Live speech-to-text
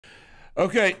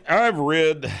Okay, I've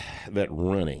read that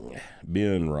running,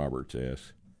 Ben Roberts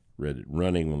asks, read that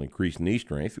running will increase knee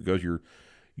strength because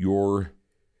your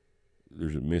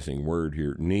there's a missing word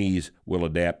here, knees will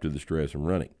adapt to the stress of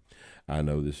running. I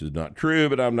know this is not true,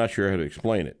 but I'm not sure how to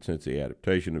explain it since the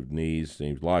adaptation of knees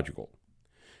seems logical.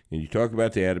 Can you talk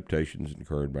about the adaptations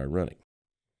incurred by running?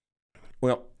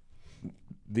 Well,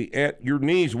 your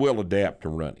knees will adapt to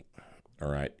running, all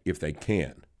right, if they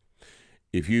can.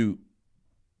 If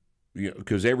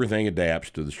because everything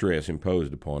adapts to the stress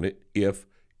imposed upon it if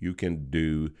you can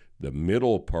do the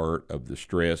middle part of the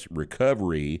stress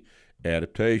recovery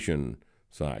adaptation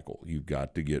cycle. You've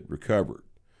got to get recovered.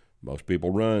 Most people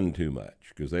run too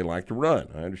much because they like to run.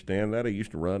 I understand that. I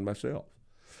used to run myself.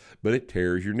 But it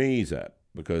tears your knees up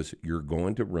because you're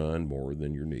going to run more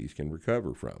than your knees can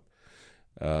recover from.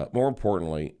 More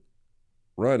importantly,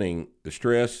 running, the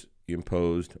stress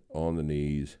imposed on the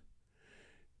knees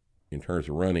in terms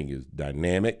of running is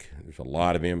dynamic. There's a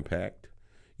lot of impact.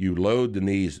 You load the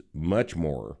knees much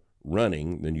more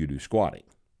running than you do squatting.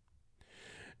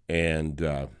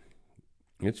 And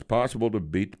it's possible to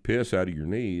beat the piss out of your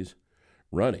knees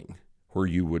running, where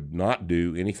you would not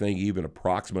do anything even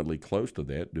approximately close to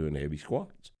that doing heavy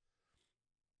squats.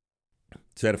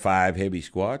 Set of 5 heavy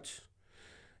squats,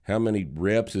 how many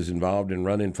reps is involved in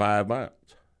running 5 miles?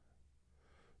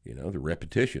 The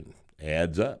repetition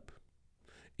adds up.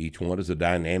 Each one is a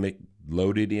dynamic,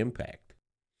 loaded impact.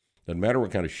 Doesn't matter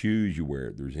what kind of shoes you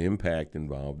wear, there's impact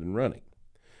involved in running.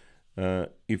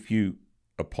 If you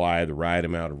apply the right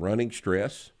amount of running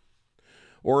stress,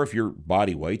 or if your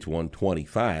body weight's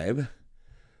 125,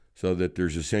 so that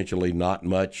there's essentially not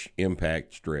much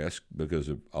impact stress because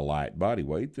of a light body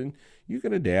weight, then you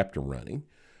can adapt to running.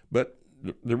 But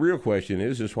the real question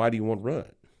is why do you want to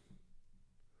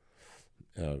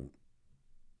run?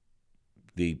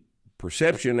 The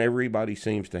perception everybody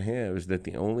seems to have is that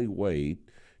the only way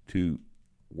to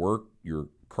work your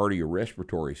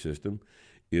cardiorespiratory system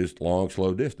is long,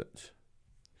 slow distance.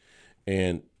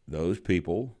 And those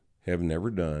people have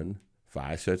never done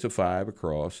 5 sets of 5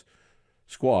 across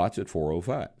squats at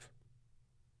 405.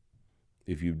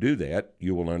 If you do that,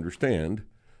 you will understand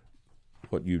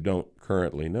what you don't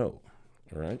currently know.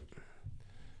 All right?